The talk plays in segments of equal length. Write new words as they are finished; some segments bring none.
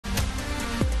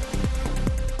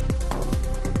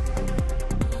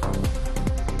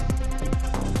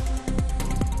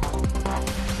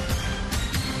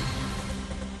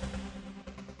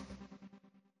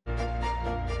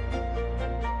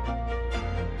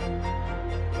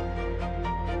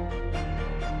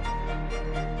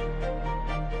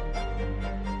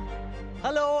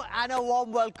And a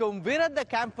warm welcome. We're at the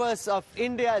campus of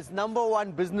India's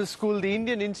 #1 business school, the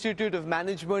Indian Institute of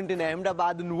Management in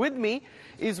Ahmedabad. And with me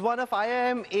is one of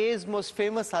IIMA's most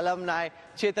famous alumni,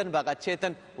 Chetan Bhagat.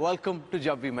 Chetan, welcome to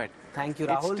Jab We Met. Thank you,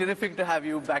 Rahul. It's terrific to have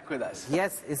you back with us.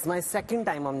 Yes, it's my second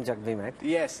time on Jab We Met.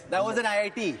 Yes, that was in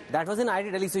IIT. That was in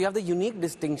IIT Delhi. So you have the unique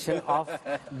distinction of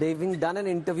they've done an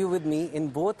interview with me in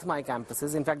both my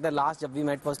campuses. In fact, the last Jab We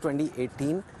Met was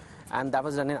 2018. And that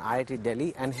was done in IIT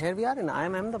Delhi, and here we are in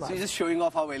IIM Ahmedabad. So you're just showing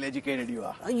off how well-educated you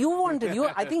are.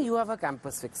 I think you have a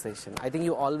campus fixation. I think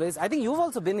you've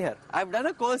also been here. I've done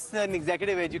a course in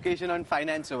executive education on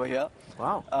finance over here.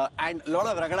 Wow. And a lot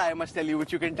of ragada, I must tell you,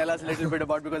 which you can tell us a little bit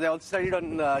about, because I also studied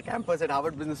on campus at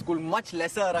Harvard Business School. Much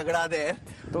lesser ragada there.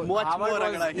 So much Harvard more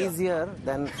was ragada here. easier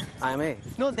than IMA.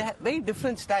 No, they have very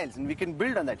different styles, and we can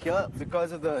build on that. Here,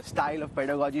 because of the style of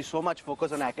pedagogy, so much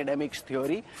focus on academics,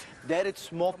 theory. There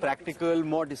it's more practical,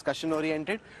 more discussion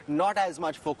oriented, not as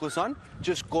much focus on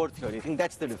just core theory. I think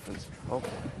that's the difference. Okay.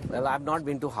 Well, I've not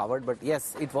been to Harvard, but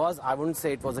yes, it was. I wouldn't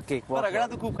say it was a cakewalk.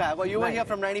 You were here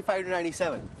from 95 to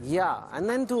 97. Yeah, and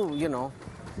then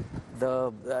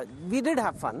we did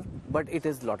have fun, but it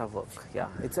is a lot of work. Yeah,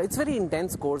 it's very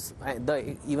intense course.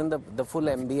 Even the full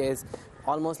MBA is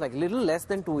almost like little less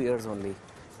than 2 years only,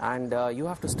 and you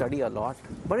have to study a lot.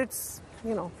 But it's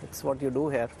what you do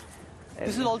here.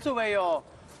 This is also where your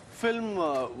film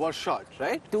was shot,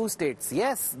 right? 2 states,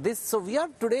 yes. So we are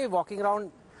today walking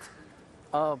around.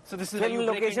 So this is where you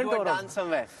break into a dance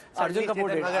somewhere. Arjun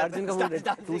Kapoor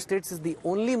did. 2 states is the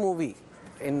only movie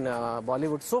in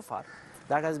Bollywood so far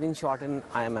that has been shot in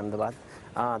IIM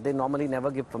Ahmedabad. They normally never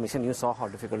give permission. You saw how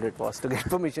difficult it was to get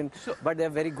permission. But they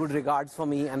have very good regards for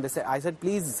me, and I said,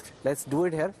 please, let's do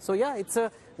it here. So yeah, it's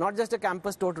not just a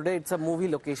campus tour today, it's a movie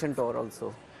location tour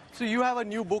also. So you have a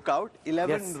new book out,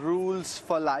 11 Rules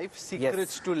for Life,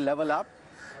 Secrets to Level Up.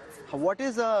 What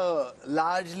is a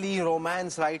largely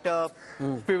romance writer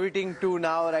pivoting to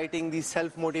now writing these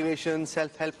self-motivation,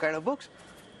 self-help kind of books?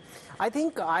 I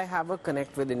think I have a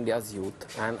connect with India's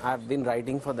youth, and I've been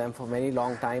writing for them for a very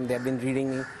long time. They've been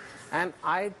reading me, and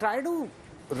I try to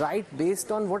write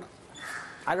based on what,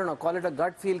 I don't know, call it a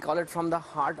gut feel, call it from the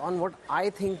heart, on what I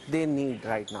think they need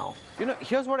right now.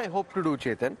 Here's what I hope to do,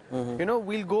 Chetan.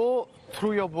 We'll go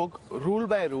through your book rule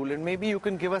by rule, and maybe you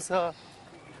can give us a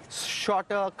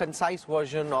shorter, concise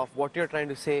version of what you're trying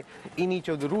to say in each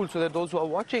of the rules, so that those who are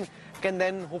watching can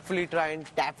then hopefully try and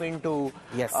tap into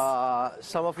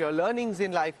some of your learnings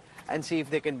in life and see if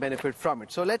they can benefit from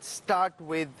it. So let's start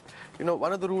with,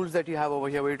 one of the rules that you have over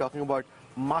here where you're talking about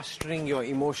mastering your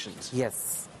emotions.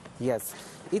 Yes.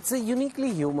 It's a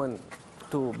uniquely human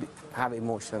to have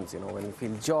emotions, when you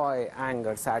feel joy,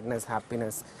 anger, sadness,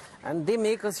 happiness, and they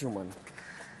make us human.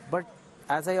 But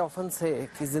as I often say,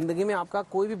 कि जिंदगी में आपका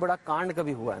कोई भी बड़ा कांड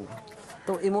कभी हुआ है ना,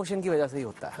 तो emotion की वजह से ही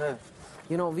होता है.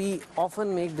 We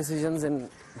often make decisions in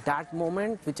that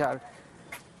moment which are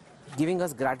giving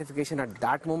us gratification at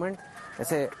that moment.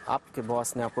 जैसे आपके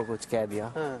बॉस ने आपको कुछ कह दिया,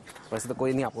 वैसे तो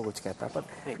कोई नहीं आपको कुछ कहता, but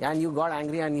and you got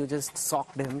angry and you just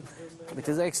socked him, which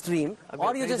is extreme,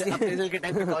 or you just or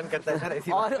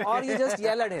you just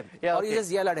yell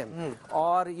at him,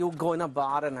 or you go in a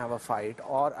bar and have a fight,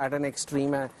 or at an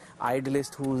extreme an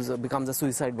idealist who becomes a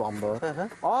suicide bomber,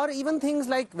 or even things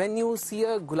like when you see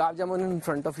a gulab jamun in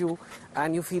front of you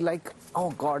and you feel like, oh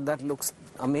God, that looks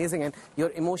amazing, and your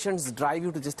emotions drive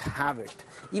you to just have it,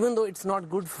 even though it's not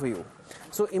good for you.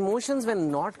 So emotions,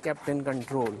 when not kept in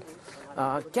control,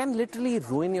 can literally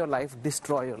ruin your life,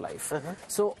 destroy your life.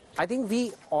 So I think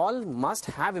we all must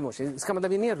have emotions. इसका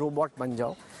मतलब ये नहीं है robot बन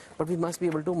जाओ, but we must be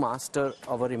able to master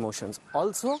our emotions.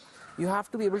 Also, you have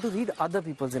to be able to read other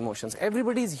people's emotions.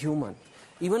 Everybody is human.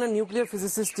 Even a nuclear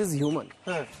physicist is human.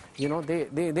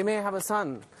 They may have a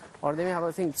son, or they may have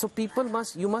a thing. So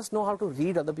you must know how to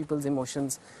read other people's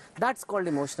emotions. That's called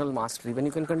emotional mastery, when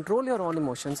you can control your own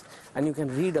emotions and you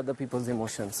can read other people's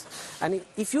emotions. And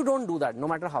if you don't do that, no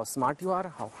matter how smart you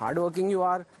are, how hardworking you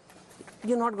are,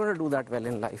 you're not going to do that well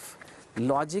in life.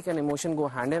 Logic and emotion go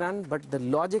hand in hand, but the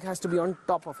logic has to be on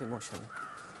top of emotion.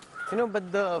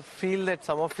 But the feel that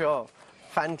some of your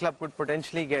fan club could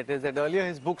potentially get is that earlier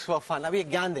his books were fun. Abhi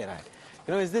ek gyan de raha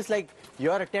hai. Is this like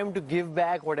your attempt to give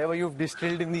back whatever you've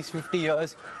distilled in these 50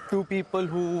 years to people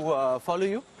who follow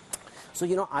you?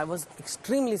 So, I was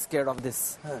extremely scared of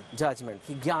this judgment.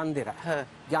 Ki gyan de raha hai.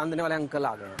 Gyan dene wale uncle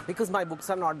aa gaye hain. Because my books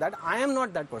are not that. I am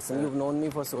not that person. You've known me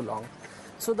for so long.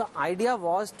 So the idea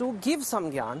was to give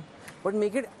some gyan, but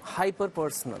make it hyper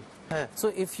personal.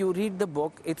 So if you read the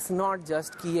book, it's not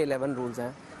just key 11 rules.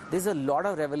 There's a lot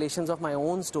of revelations of my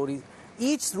own stories.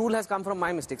 each rule has come from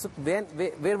my mistakes. So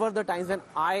where were the times when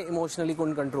I emotionally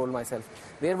couldn't control myself?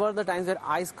 Where were the times where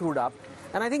I screwed up?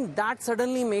 And I think that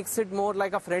suddenly makes it more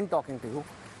like a friend talking to you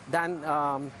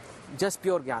than just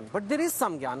pure gyan. But there is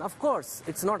some gyan, of course.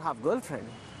 It's not half girlfriend.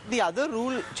 The other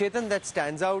rule, Chetan, that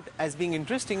stands out as being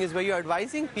interesting is where you're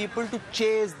advising people to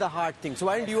chase the hard things. So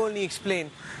why don't you only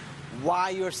explain why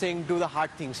you're saying do the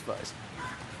hard things first?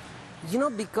 You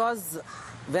know, because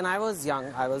when I was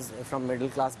young, I was from middle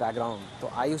class background.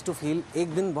 So I used to feel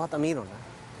एक दिन बहुत अमीर होना है,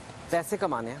 पैसे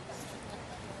कमाने हैं,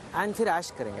 and फिर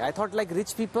ऐश करेंगे. I thought like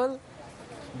rich people,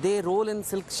 they roll in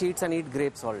silk sheets and eat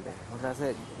grapes all day. और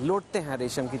ऐसे लोटते हैं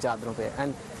रेशम की चादरों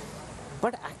पे.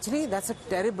 But actually that's a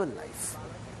terrible life.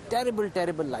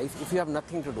 Terrible life if you have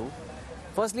nothing to do.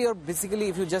 Firstly,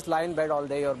 if you just lie in bed all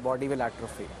day, your body will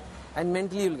atrophy. And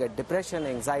mentally you'll get depression,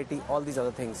 anxiety, all these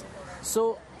other things.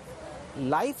 So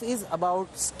life is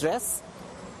about stress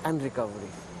and recovery.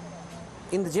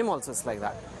 In the gym also it's like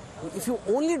that. If you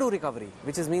only do recovery,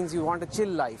 which means you want a chill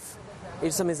life,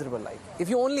 it's a miserable life. If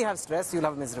you only have stress, you'll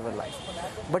have a miserable life.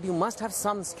 But you must have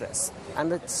some stress.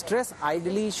 And the stress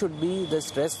ideally should be the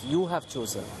stress you have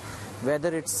chosen.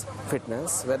 Whether it's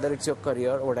fitness, whether it's your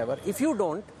career or whatever. If you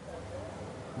don't,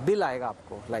 bill आएगा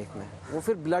आपको life में. वो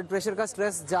फिर blood pressure का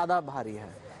stress ज़्यादा भारी है,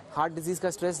 heart disease का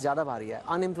स्ट्रेस ज़्यादा भारी है,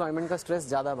 अनएम्प्लॉयमेंट का स्ट्रेस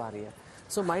ज़्यादा भारी है.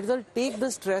 So might as well take the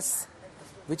stress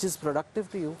which is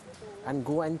productive to you and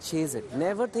go and chase it.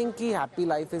 Never think कि happy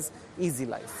life is easy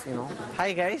life, you know.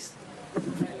 Hi guys.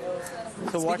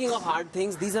 So speaking of hard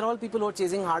things, these are all people who are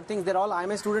chasing hard things. They're all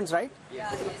IMA students, right?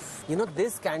 Yes. You know,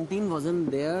 this canteen wasn't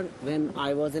there when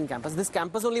I was in campus. This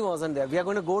campus only wasn't there. We are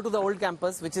going to go to the old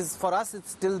campus, which is, for us,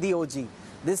 it's still the OG.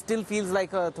 This still feels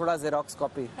like a thoda Xerox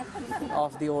copy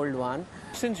of the old one.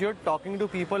 Since you're talking to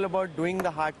people about doing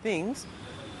the hard things,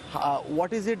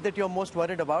 what is it that you're most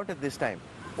worried about at this time?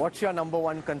 What's your number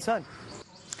one concern?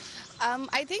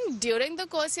 I think during the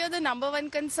course year, the number one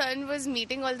concern was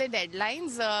meeting all the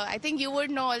deadlines. I think you would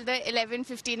know all the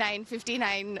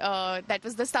 11:59, that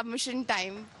was the submission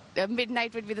time.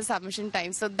 Midnight would be the submission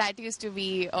time. So that used to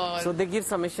be... So they give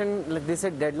submission, like they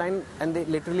said deadline, and they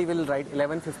literally will write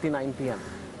 11:59 p.m.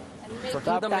 So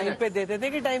time pe dete the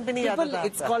ki time pe nahi aata tha?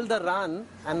 It's called the run,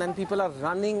 and then people are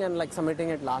running and like submitting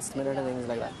it last minute and things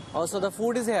like that. Also, the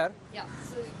food is here. Yeah.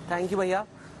 Thank you, bhaiya.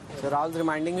 So Rahul's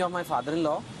reminding me of my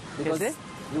father-in-law. Because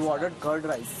you ordered curd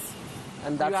rice,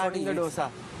 and that's what he the eats. dosa.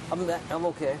 I'm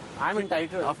okay. I'm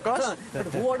entitled. Of course. But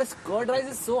who orders curd rice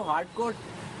is so hardcore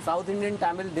South Indian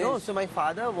Tamil dish. No, so my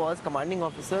father was commanding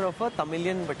officer of a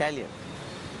Tamilian battalion.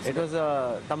 It was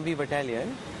a Tambi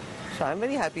battalion. So I'm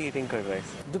very happy eating curd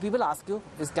rice. Do people ask you,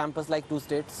 is campus like two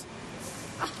states?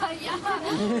 Yeah.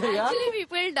 Actually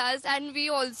people does, and we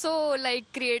also like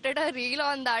created a reel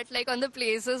on that, like on the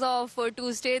places of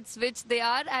two states which they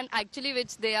are and actually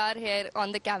which they are here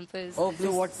on the campus. Oh,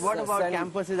 so what about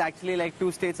campus is actually like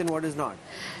two states and what is not?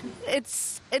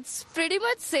 It's pretty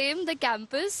much same, the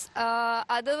campus.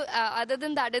 Other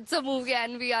than that, it's a movie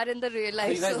and we are in the real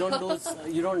life. So you guys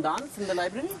you don't dance in the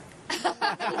library?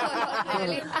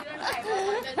 Really.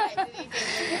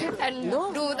 And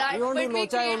do that, you don't but do we no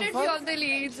chai created on few of the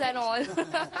leads and all.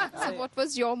 So what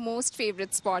was your most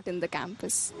favorite spot in the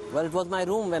campus? Well, it was my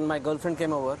room when my girlfriend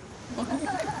came over.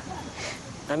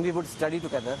 And we would study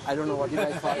together. I don't know what you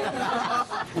guys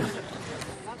thought.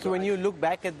 So when you look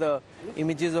back at the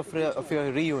images of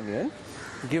your reunion,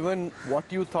 given what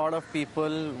you thought of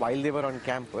people while they were on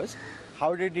campus,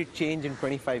 how did it change in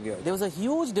 25 years? There was a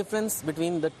huge difference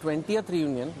between the 20th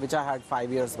reunion, which I had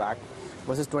 5 years back,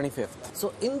 versus 25th.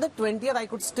 So in the 20th, I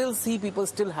could still see people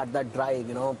still had that drive,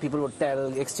 you know. People would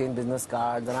exchange business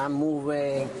cards, and I'm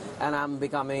moving, and I'm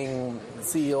becoming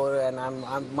CEO, and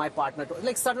I'm my partner.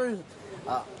 Like subtle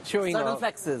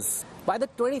flexes. By the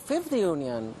 25th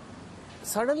reunion,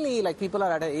 suddenly, like people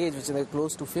are at an age which is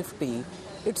close to 50,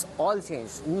 it's all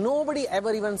changed. Nobody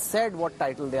ever even said what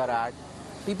title they are at.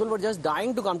 People were just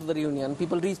dying to come to the reunion.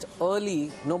 People reached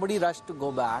early. Nobody rushed to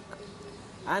go back.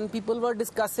 And people were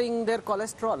discussing their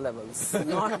cholesterol levels,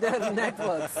 not their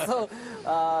networks. So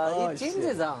it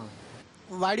changes.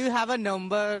 Why do you have a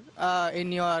number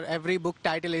in your every book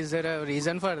title? Is there a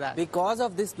reason for that? Because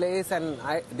of this place, and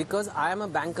because I am a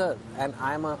banker and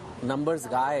I am a numbers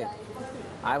guy.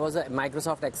 I was a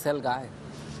Microsoft Excel guy.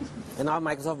 And now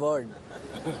Microsoft Word.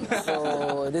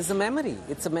 So this is a memory.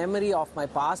 It's a memory of my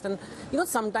past. And you know,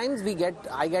 sometimes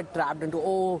I get trapped into,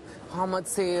 oh, how much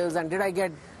sales, and did I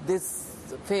get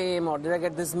this fame, or did I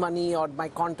get this money, or my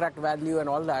contract value and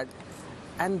all that.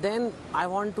 And then I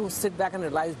want to sit back and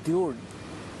realize, dude,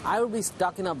 I would be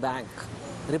stuck in a bank,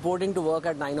 reporting to work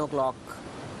at 9 o'clock,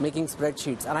 making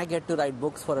spreadsheets, and I get to write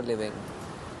books for a living.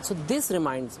 So this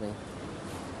reminds me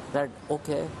that,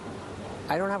 okay,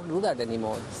 I don't have to do that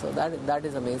anymore. So that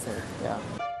is amazing. Yeah.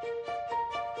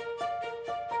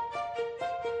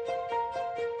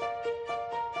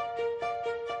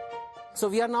 So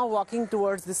we are now walking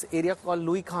towards this area called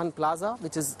Louis Khan Plaza,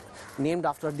 which is named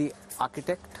after the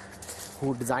architect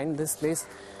who designed this place.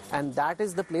 And that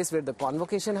is the place where the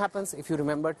convocation happens. If you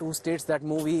remember Two States, that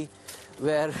movie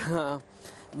where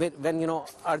when, you know,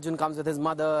 Arjun comes with his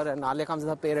mother and Alia comes with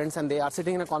her parents, and they are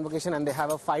sitting in a convocation and they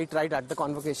have a fight right at the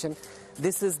convocation.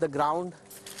 This is the ground.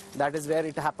 That is where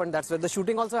it happened. That's where the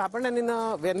shooting also happened.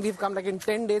 And when we've come, like in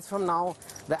 10 days from now,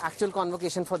 the actual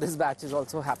convocation for this batch is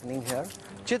also happening here.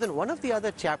 Chetan, one of the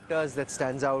other chapters that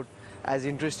stands out as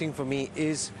interesting for me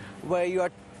is where you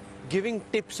are giving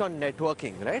tips on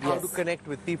networking, right? How to connect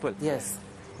with people. Yes.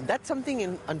 That's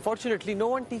something, unfortunately, no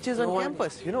one teaches on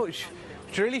campus. You know,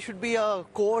 it really should be a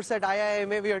course at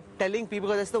IIMA. We are telling people,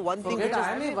 because that's the one thing which is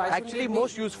actually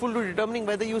most useful to determining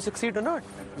whether you succeed or not.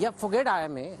 Yeah, forget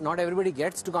IIMA. Not everybody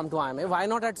gets to come to IIMA. Why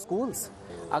not at schools?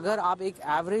 Agar aap ek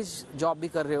average job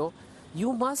bhi kar rahe ho,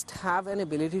 you must have an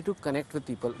ability to connect with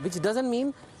people, which doesn't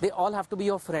mean they all have to be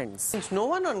your friends. Since no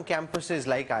one on campuses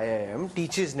like IIM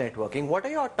teaches networking, what are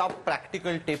your top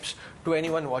practical tips to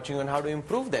anyone watching on how to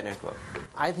improve their network?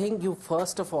 I think you,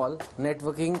 first of all,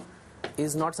 networking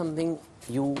is not something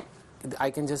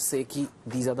I can just say ki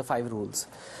these are the 5 rules.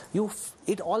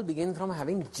 It all begins from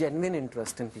having genuine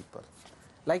interest in people.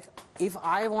 Like, if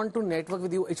I want to network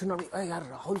with you, it should not be, "Hey, yaar,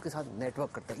 Rahul ke saath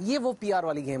network karta hai." Ye wo PR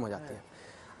wali game ho jati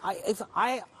hai. If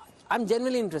I'm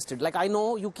genuinely interested, like I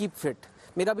know you keep fit,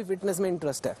 मेरा भी fitness में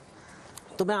interest है,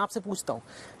 तो मैं आपसे पूछता हूँ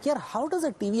कि यार, how does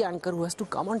a TV anchor who has to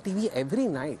come on TV every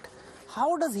night,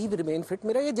 how does he remain fit?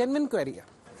 मेरा ये genuine query है.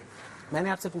 मैंने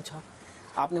आपसे पूछा,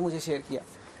 आपने मुझे share किया.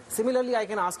 Similarly, I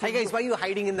can ask you. Hi guys, why are you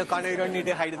hiding in the corner? You don't need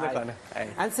to hide in the corner.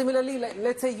 And similarly,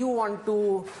 let's say you want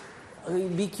to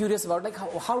be curious about, like,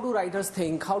 how do writers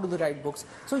think, how do they write books?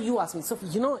 So you ask me. So,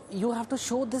 you know, you have to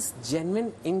show this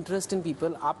genuine interest in people.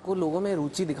 आपको लोगों में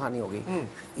रुचि दिखानी होगी.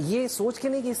 ये सोच के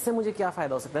नहीं कि इससे मुझे क्या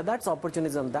फायदा हो सकता है. That's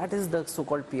opportunism. That is the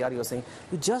so-called PR you're saying.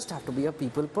 You just have to be a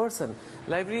people person.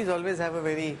 Libraries always have a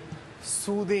very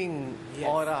soothing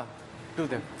aura to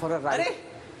them. For a writer. Arey,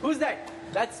 who's that?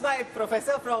 That's my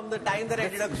professor from the time that I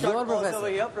did a short course over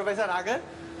here, Professor Agar.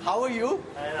 How are you?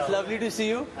 Hi, It's lovely to see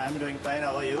you. I'm doing fine.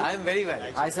 How are you? I'm very well.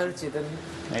 Hi, sir, Chetan.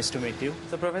 Nice to meet you.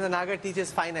 So Professor Nagar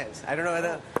teaches finance. I don't know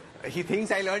whether he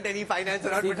thinks I learned any finance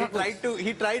or not, but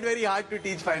he tried very hard to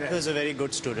teach He finance. was a very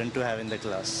good student to have in the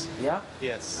class. Yeah?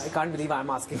 Yes. I can't believe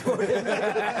I'm asking for it.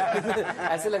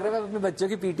 ऐसे लग रहा है मैं अपने बच्चों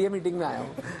की PTA meeting में आया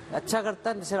हूँ. अच्छा करता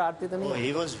है, शरारती तो Oh, नहीं.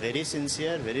 he was very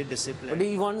sincere, very But disciplined.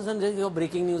 he wants to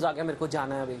breaking news आ गया, मेरे को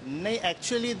जाना है अभी. No,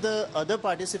 actually, the other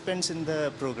participants in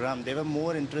the program, they were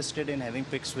more interested in having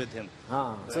pics with him.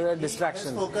 हाँ, so that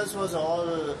distraction. His focus was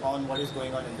all on what is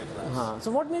going on in the class. हाँ.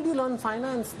 So what made you learn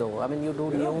finance though? I mean, you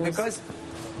do news. Because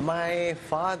my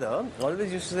father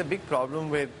always used to say a big problem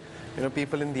with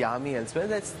people in the army elsewhere,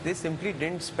 that they simply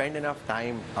didn't spend enough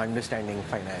time understanding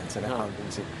finance and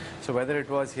accountancy. So whether it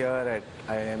was here at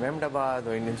IIM Ahmedabad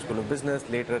or Indian School of Business,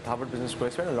 later at Harvard Business School,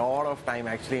 I spent a lot of time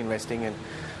actually investing in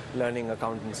learning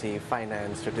accountancy,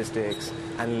 finance, statistics,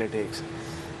 analytics,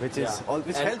 which helps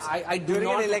I do during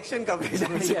not, an election coverage.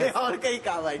 Yes. और कहीं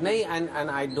काम आएगी. नहीं,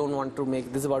 and I don't want to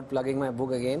make this about plugging my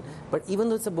book again, but even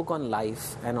though it's a book on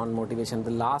life and on motivation, the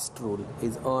last rule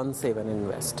is earn, save and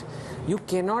invest. You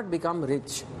cannot become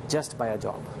rich just by a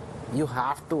job. You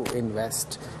have to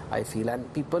invest, I feel,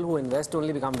 and people who invest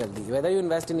only become wealthy. Whether you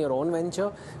invest in your own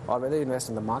venture or whether you invest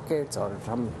in the markets or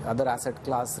some other asset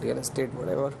class, real estate,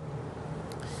 whatever.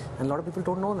 And a lot of people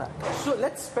don't know that. So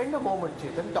let's spend a moment,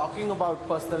 Chetan, talking about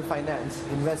personal finance,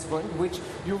 investment, which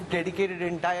you've dedicated an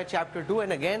entire chapter to,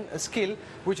 and again, a skill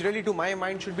which really, to my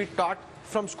mind, should be taught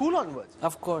from school onwards.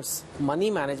 Of course, money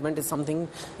management is something,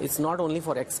 it's not only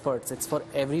for experts, it's for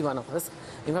every one of us.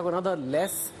 In fact, one of the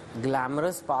less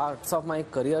glamorous parts of my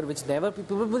career, which never,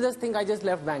 people just think I just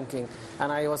left banking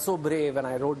and I was so brave and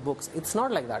I wrote books. It's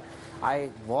not like that. I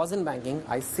was in banking,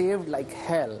 I saved like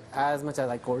hell as much as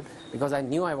I could because I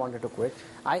knew I wanted to quit.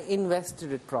 I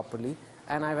invested it properly.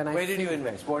 And Where did you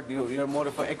invest? You're more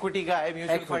of an equity guy,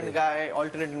 mutual fund guy,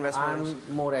 alternate investments?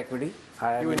 I'm more equity.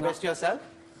 You invest yourself?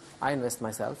 I invest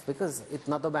myself because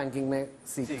itna to banking mein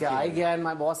seekh ke I gaya, and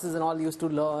my bosses and all used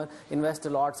to invest a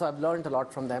lot, so I've learned a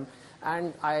lot from them,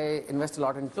 and I invest a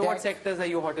lot in tech. So what sectors are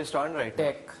you hottest on right now?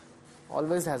 Tech,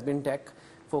 always has been tech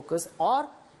focus. Or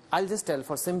I'll just tell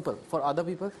for other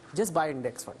people, just buy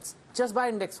index funds. Just buy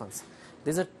index funds.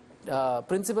 There's a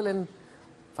principle in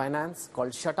finance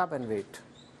called shut up and wait.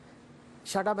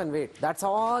 Shut up and wait. That's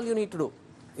all you need to do.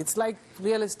 It's like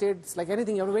real estate, it's like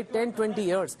anything. You have to wait 10, 20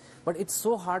 years. But it's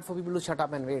so hard for people to shut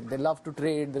up and wait. They love to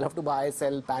trade, they love to buy,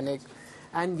 sell, panic.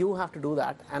 And you have to do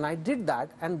that. And I did that.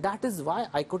 And that is why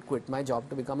I could quit my job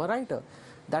to become a writer.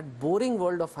 That boring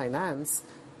world of finance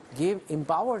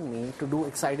empowered me to do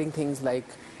exciting things like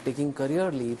taking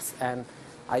career leaps. And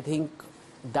I think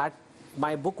that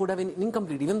my book would have been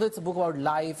incomplete, even though it's a book about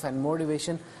life and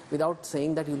motivation, without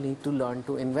saying that you need to learn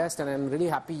to invest. And I'm really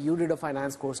happy you did a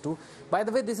finance course too. By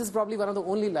the way, this is probably one of the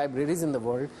only libraries in the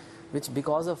world which,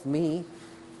 because of me,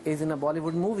 is in a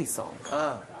Bollywood movie song.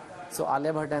 So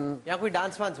Alia Bhatt and... यहाँ कोई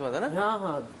dance वांस हुआ था ना?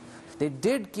 हाँ. They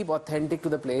did keep authentic to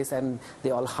the place, and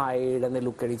they all hide and they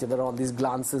look at each other, all these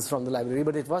glances from the library.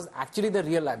 But it was actually the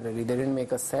real library. They didn't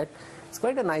make a set. It's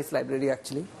quite a nice library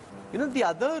actually. You know, the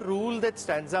other rule that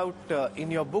stands out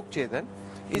in your book, Chetan,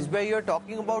 is where you're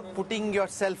talking about putting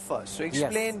yourself first. So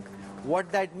explain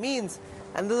what that means.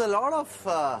 And there's a lot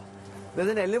of, there's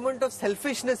an element of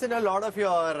selfishness in a lot of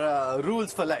your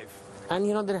rules for life. And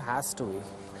you know, there has to be.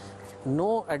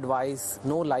 No advice,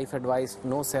 no life advice,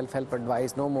 no self-help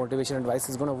advice, no motivation advice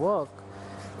is going to work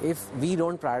if we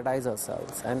don't prioritize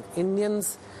ourselves. And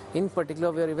Indians in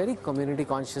particular, we are very community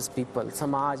conscious people.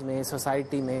 Samaj mein,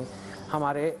 society mein,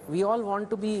 we all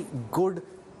want to be good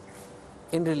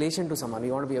in relation to someone. We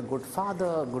want to be a good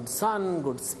father, good son,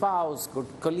 good spouse, good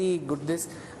colleague, good this.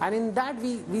 And in that,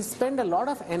 we spend a lot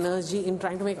of energy in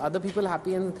trying to make other people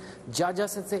happy and judge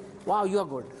us and say, wow, you are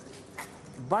good.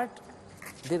 But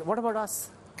what about us?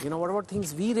 You know, what about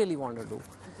things we really want to do?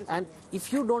 And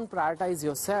if you don't prioritize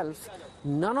yourself,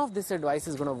 none of this advice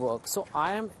is going to work. So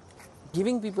I am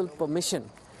giving people permission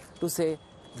to say,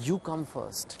 you come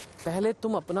first. पहले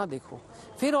तुम अपना देखो,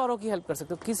 फिर औरों की help कर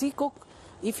सकते हो. किसी को,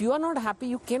 if you are not happy,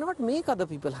 you cannot make other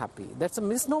people happy. That's a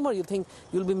misnomer. You think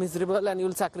you'll be miserable and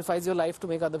you'll sacrifice your life to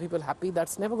make other people happy.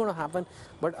 That's never going to happen.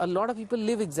 But a lot of people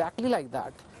live exactly like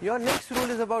that. Your next rule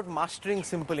is about mastering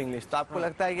simple English. तो आपको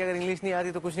लगता है कि अगर English नहीं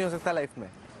आती तो कुछ नहीं हो सकता life में?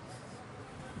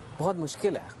 बहुत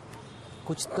मुश्किल है.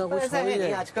 कुछ ना कुछ ऐसा है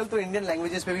नहीं, आजकल तो इंडियन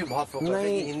लैंग्वेजेस पे भी बहुत फोकस है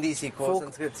कि हिंदी सीखो,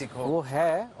 संस्कृत सीखो. वो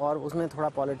है, और उसमें थोड़ा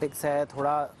पॉलिटिक्स है,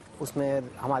 थोड़ा उसमें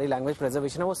हमारी लैंग्वेज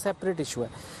प्रिजर्वेशन है, वो सेपरेट इशू है.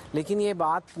 लेकिन ये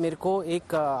बात मेरे को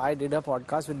एक I did a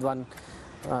podcast with one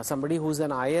somebody who's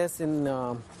an IAS in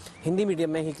Hindi medium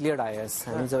में, ही cleared IAS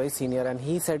and he's a very senior, and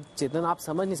he said, चेतन आप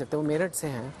समझ नहीं सकते, वो मेरठ से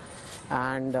हैं,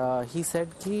 and he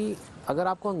said कि अगर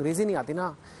आपको अंग्रेजी नहीं आती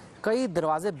ना, कई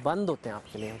दरवाजे बंद होते हैं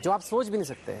आपके लिए जो आप सोच भी नहीं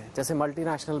सकते हैं. जैसे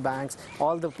multinational banks,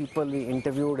 all the people we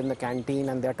interviewed in the canteen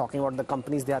and they are talking about the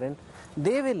companies they are in,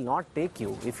 they will not take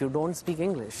you if you don't speak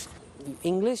English.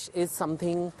 English is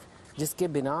something जिसके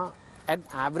बिना an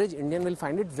average Indian will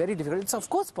find it very difficult. It's of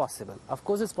course possible. Of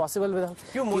course it's possible without.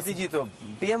 क्यों मोदी जी तो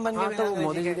PM बन गए? तो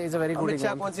Modi ji is a very good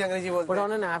example. कौन सी अंग्रेजी बोलते हैं? But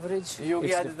on an average,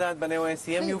 Yogi Adityanath बने हुए हैं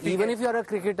CM UP. Even if you are a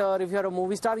cricketer, if you are a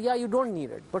movie star, yeah, you don't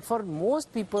need it. But for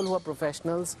most people who are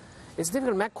professionals, it's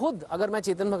difficult. मैं खुद, अगर मैं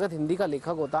चेतन भगत हिंदी का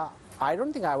लेखक होता, I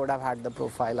don't think I would have had the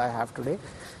profile I have today.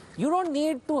 You don't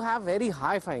need to have very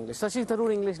high-fi English. Shashi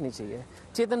Tharoor English नहीं चाहिए,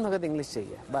 Chetan Bhagat English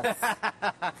चाहिए, बस.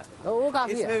 वो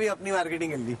काफी है. इसमें भी अपनी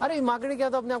मार्केटिंग हिंदी. अरे मार्केटिंग क्या,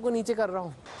 तो अपने आप को नीचे कर रहा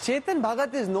हूँ. Chetan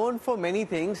Bhagat is known for many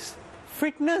things.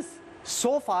 Fitness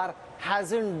so far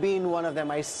hasn't been one of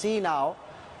them. I see now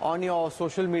on your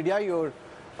social media you're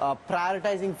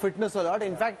prioritizing fitness a lot.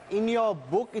 In fact, in your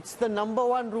book, it's the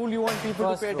 #1 rule you want people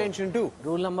to pay attention to.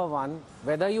 Rule number 1,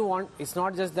 whether you want, it's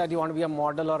not just that you want to be a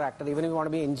model or actor, even if you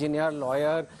want to be engineer,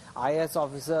 lawyer, IAS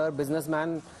officer,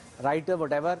 businessman, writer,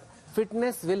 whatever,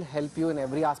 fitness will help you in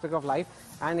every aspect of life.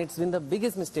 And it's been the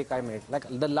biggest mistake I made. Like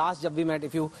the last Jab We Met,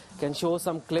 if you can show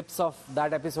some clips of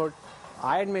that episode,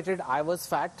 I admitted I was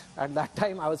fat at that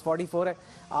time. I was 44.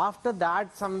 After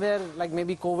that, somewhere like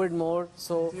maybe COVID more.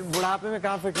 So बुढ़ापे में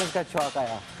कहाँ fitness का शौक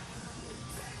आया?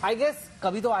 I guess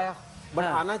कभी तो आया, but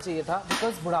आना चाहिए था,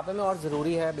 because बुढ़ापे में और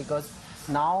जरूरी है, because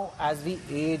now as we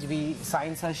age,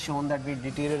 science has shown that we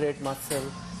deteriorate muscle,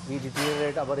 we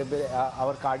deteriorate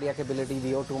our cardiac ability,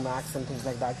 VO2 max and things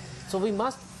like that. So we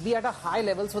must be at a high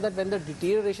level so that when the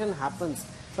deterioration happens,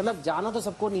 मतलब जाना तो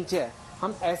सबको नीचे है,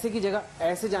 हम ऐसे की जगह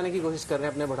ऐसे जाने की कोशिश कर रहे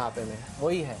हैं अपने बुढ़ापे में,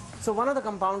 वही है. So one of the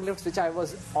compound lifts which I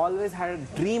was always had a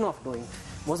dream of doing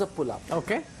was a pull-up.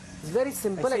 Okay. It's very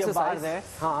simple exercise.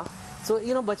 हाँ. So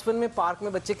you know, बचपन में पार्क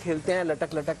में बच्चे खेलते हैं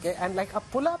लटक लटक के, and like a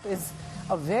pull-up is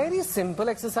a very simple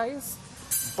exercise,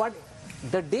 but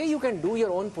the day you can do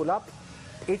your own pull-up,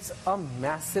 it's a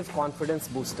massive confidence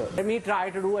booster. Let me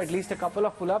try to do at least a couple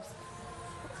of pull-ups.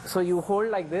 So you hold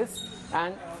like this,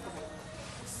 and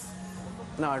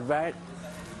not bad.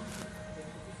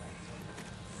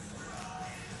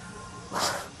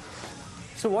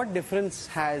 So what difference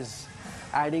has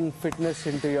adding fitness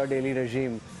into your daily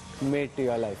regime made to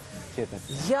your life, Chetan?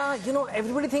 Yeah, you know,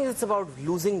 everybody thinks it's about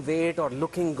losing weight or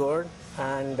looking good,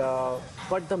 and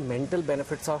but the mental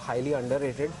benefits are highly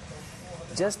underrated.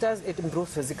 Just as it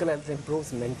improves physical health, it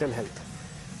improves mental health.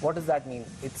 What does that mean?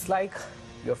 It's like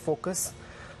your focus,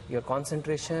 your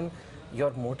concentration,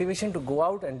 your motivation to go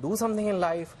out and do something in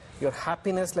life, your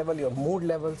happiness level, your mood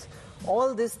levels,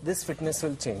 all this fitness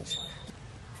will change.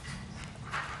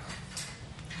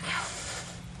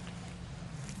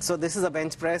 So this is a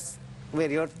bench press where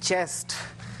your chest,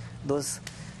 those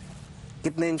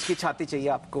कितने inch की छाती चाहिए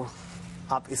आपको,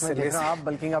 आप इससे ले आप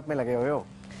bulking up में लगे हुए हो.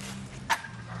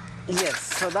 Yes,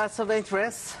 so that's a bench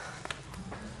press.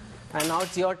 And now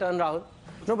it's your turn, Rahul.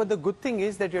 No, but the good thing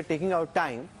is that you're taking out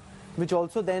time, which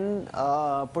also then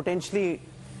potentially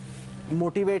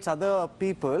motivates other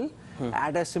people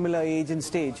at a similar age and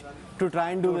stage to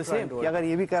try and do the same. कि अगर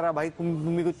ये भी कर रहा भाई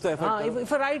तुम भी कुछ तो effort करो.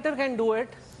 If a writer can do it,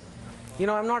 you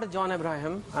know, I'm not a John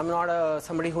Abraham. I'm not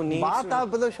somebody who needs. बात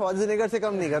आप मतलब Schwarzenegger से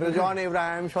कम नहीं कर रहे. John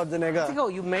Abraham, Schwarzenegger. Go.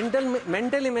 You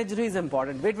mental imagery is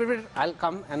important. Wait. I'll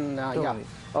come and yeah. Worry.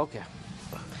 Okay.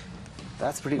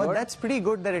 That's pretty good. But that's pretty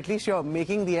good that at least you're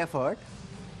making the effort.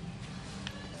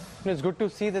 It's good to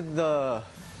see that the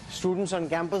students on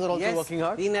campus are also working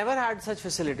hard. We never had such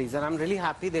facilities, and I'm really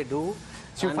happy they do.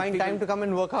 So you find time to come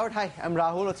and work out. Hi, I'm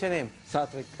Rahul. What's your name?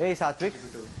 Satvik. Hey, Satvik.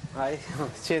 Hi.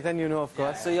 Chetan, you know, of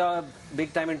course. So you're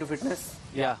big time into fitness?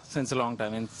 Yeah, since a long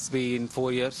time. It's been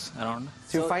 4 years around.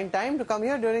 So you find time to come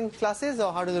here during classes,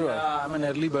 or how does it work? Yeah, I'm an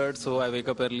early bird, so I wake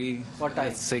up early. What time?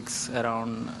 At 6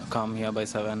 around, come here by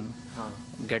 7,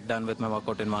 get done with my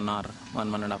workout in 1 hour,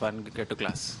 1.5 hour, and get to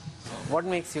class. What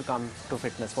makes you come to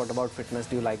fitness? What about fitness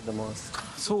do you like the most?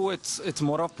 So it's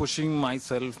more of pushing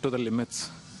myself to the limits.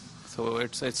 So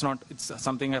it's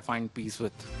something I find peace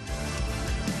with.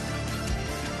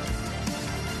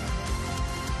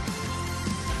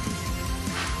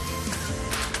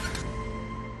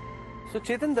 So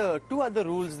Chetan, the two other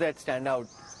rules that stand out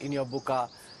in your book are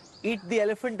eat the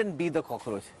elephant and be the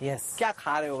cockroach. Yes. क्या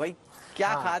खा रहे हो भाई?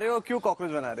 क्या खा रहे हो? क्यों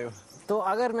cockroach बना रहे हो? तो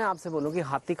अगर मैं आपसे बोलूं कि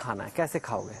हाथी खाना है, कैसे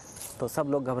खाओगे? तो सब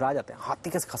लोग घबरा जाते हैं. हाथी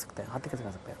कैसे खा सकते हैं? हाथी कैसे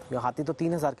खा सकते हैं? ये हाथी तो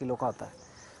 3000 किलो का होता है.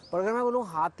 पर अगर मैं बोलूं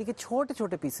हाथी के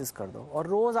छोटे-छोटे पीसेस कर दो और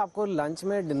रोज आपको लंच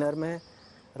में, डिनर में,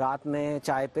 रात में,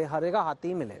 चाय पे हर एक हाथी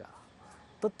ही मिलेगा.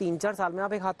 तो 3-4 साल में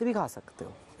आप एक हाथी भी खा सकते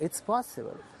हो. It's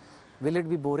possible. Will it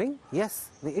be boring? Yes.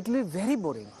 It will be very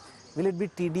boring. Will it be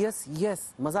tedious? Yes.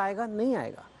 मजा आएगा? नहीं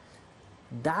आएगा.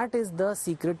 That is the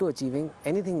secret to achieving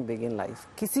anything big in life.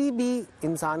 किसी भी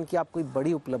इंसान की आप कोई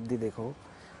बड़ी उपलब्धि देखो,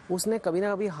 उसने कभी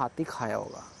ना कभी हाथी खाया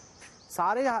होगा.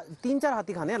 सारे 3-4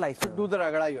 हाथी खाने हैं लाइफ में. Do the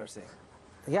ragada, you're saying.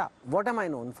 Yeah. What am I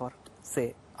known for?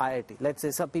 Say IIT. Let's say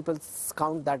some people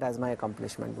count that as my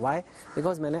accomplishment. Why?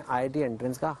 Because मैंने IIT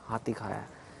entrance का हाथी खाया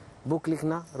है. बुक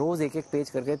लिखना रोज एक पेज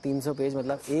करके 300 पेज,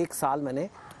 मतलब 1 साल मैंने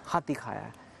हाथी खाया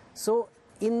है. सो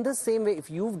in the same way if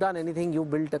you've done anything, you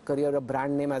built a career, a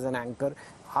brand name as an anchor,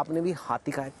 आपने भी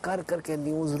हाथी खाया कर करके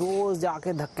न्यूज, रोज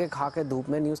जाके धक्के खा के धूप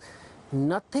में news.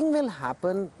 Nothing will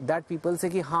happen that people say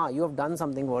कि हाँ you have done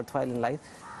something worthwhile in life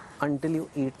until you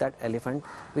eat that elephant,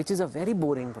 which is a very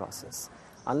boring process.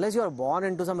 Unless you are born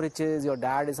into some riches, your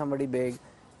dad is somebody big.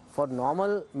 For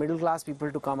normal middle class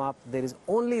people to come up, there is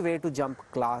only way to jump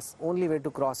class, only way to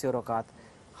cross your aukat,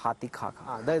 hati kha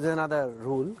kha. There is another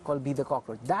rule called be the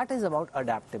cockroach. That is about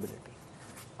adaptability.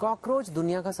 Cockroach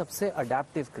दुनिया का सबसे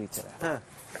adaptive creature है.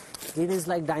 It is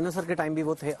like dinosaur के time भी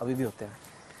वो थे, अभी भी होते हैं.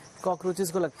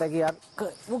 Cockroaches को लगता है कि यार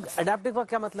वो adaptive का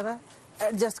क्या मतलब है?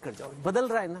 Adjust कर जाओ. बदल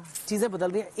रहा है ना, चीजें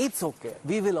बदल रही हैं. It's okay.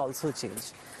 We will also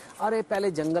change. अरे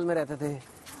पहले जंगल में रहते थे,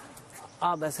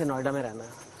 अब ऐसे नोएडा में रहना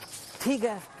है. ठीक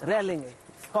है, रह लेंगे.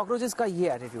 कॉकरोचेस का ये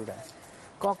एटीट्यूड है.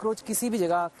 कॉकरोच किसी भी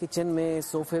जगह, किचन में,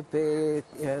 सोफे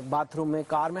पे, बाथरूम में,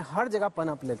 कार में, हर जगह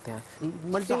पनप लेते हैं.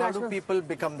 So how do people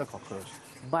become the cockroach?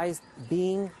 By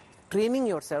training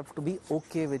yourself to be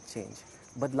okay with change.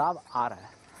 बदलाव आ रहा है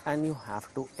and you have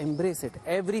to embrace it.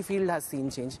 Every field has seen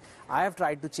change. I have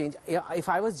tried to change. If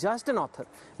I was just an author,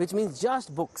 which means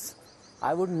just books,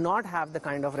 I would not have the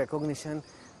kind of recognition,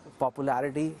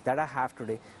 popularity that I have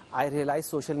today. I realized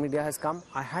social media has come,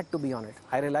 I had to be on it.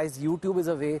 I realized YouTube is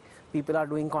a way people are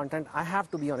doing content, I have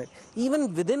to be on it.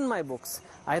 Even within my books,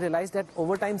 I realized that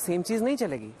over time same चीज नहीं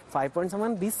चलेगी.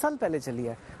 5.7 20 साल पहले चली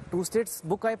है. 2 States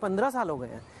book आए 15 साल हो गए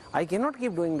हैं. I cannot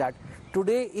keep doing that.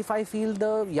 Today, if I feel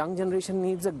the young generation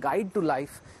needs a guide to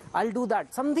life, I'll do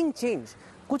that. Something change.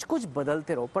 कुछ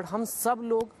बदलते रहो. पर हम सब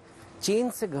लोग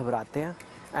change से घबराते हैं.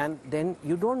 And then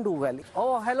you don't do well.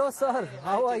 Oh, hello, sir.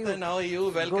 How are you? Chetan, how are you?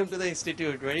 Welcome to the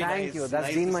institute. Very nice. Thank you. That's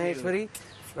nice Dean to see Maheshwari.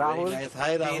 Rahul. Very nice.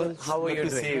 Hi, Rahul. How are Good you to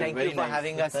doing? see you. Thank Very you for nice.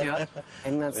 having us here.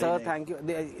 And sir, thank you.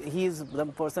 He is the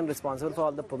person responsible for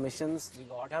all the permissions we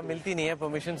got. Yeah, milti nahi hai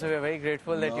permission, so we are very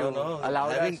grateful that you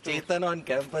allowed Having us to. Chetan on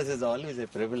campus is always a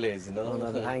privilege, you know.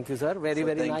 No, thank you, sir. Very, So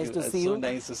very thank nice you. to It's see so you.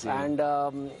 nice to see you.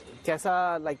 And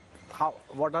kaisa, like,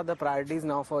 what are the priorities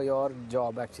now for your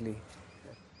job actually?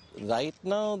 Right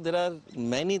now, there are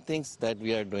many things that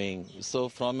we are doing. So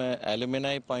from an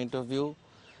alumni point of view,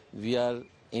 we are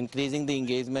increasing the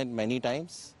engagement many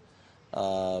times.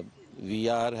 We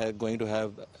are going to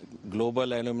have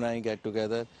global alumni get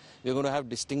together. We're going to have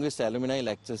distinguished alumni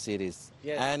lecture series.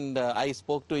 Yes. And I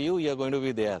spoke to you, you're going to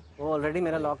be there. Oh, already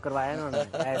मेरा lock करवाया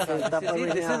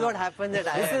इन्होंने. This is what happens at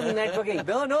This is networking.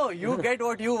 No, you get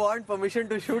what you want, permission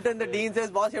to shoot, and the dean says,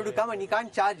 boss, you have to come, and he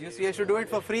can't charge you, so you have to do it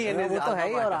for free. And वो तो है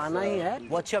ही और आना ही है.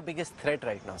 What's your biggest threat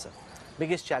right now, sir?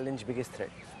 Biggest challenge, biggest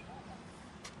threat?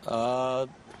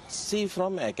 See,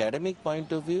 from academic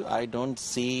point of view, I don't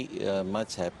see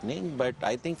much happening. But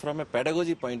I think from a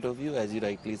pedagogy point of view, as you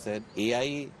rightly said,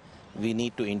 AI we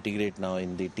need to integrate now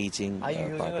in the teaching. Are you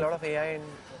using a lot of AI in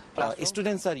classroom?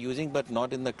 Students are using, but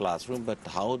not in the classroom. But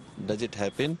how does it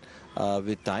happen?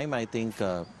 With time, I think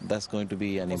that's going to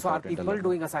be an So are important people element.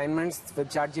 doing assignments with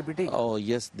ChatGPT? Oh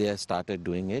yes, they have started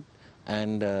doing it,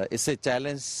 and it's a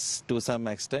challenge to some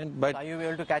extent. But Are you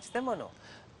able to catch them or no?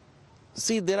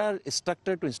 see, there are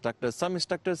instructor to instructors. Some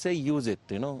instructors say use it,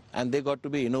 and they got to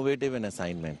be innovative in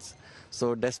assignments.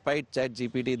 So despite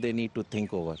ChatGPT, they need to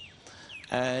think over.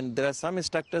 And there are some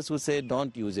instructors who say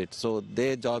don't use it. So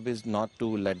their job is not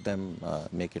to let them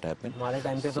make it happen. हमारे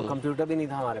time पे तो computer भी नहीं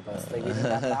था हमारे पास. Like we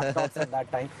didn't have laptops at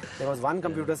that time. There was one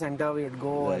computer center. We would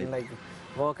go and like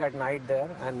work at night there.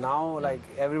 And now like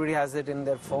everybody has it in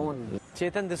their phone.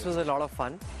 Chetan, this was a lot of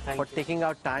fun for taking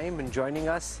out time and joining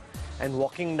us and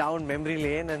walking down memory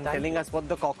lane and telling us what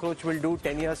the cockroach will do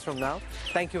 10 years from now.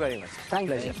 Thank you very much. Thank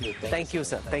you. Pleasure. Thank you,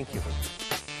 sir. Thank you.